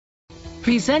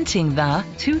Presenting the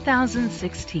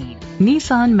 2016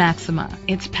 Nissan Maxima.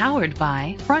 It's powered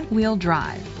by front-wheel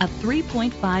drive, a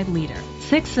 3.5-liter,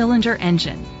 6-cylinder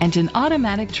engine, and an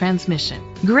automatic transmission.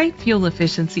 Great fuel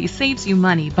efficiency saves you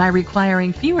money by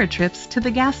requiring fewer trips to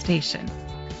the gas station.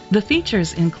 The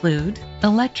features include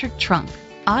electric trunk,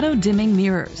 auto-dimming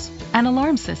mirrors, an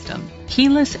alarm system,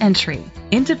 keyless entry,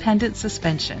 independent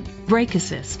suspension, brake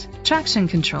assist, traction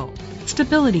control,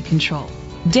 stability control,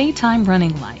 daytime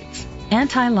running lights,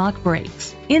 anti-lock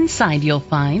brakes. Inside you'll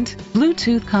find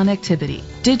Bluetooth connectivity,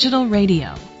 digital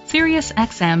radio, Sirius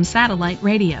XM satellite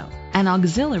radio, an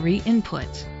auxiliary input,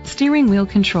 steering wheel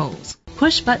controls,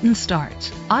 push-button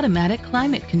start, automatic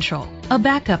climate control, a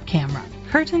backup camera,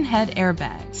 curtain head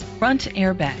airbags, front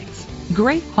airbags.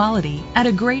 Great quality at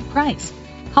a great price.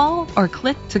 Call or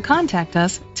click to contact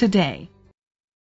us today.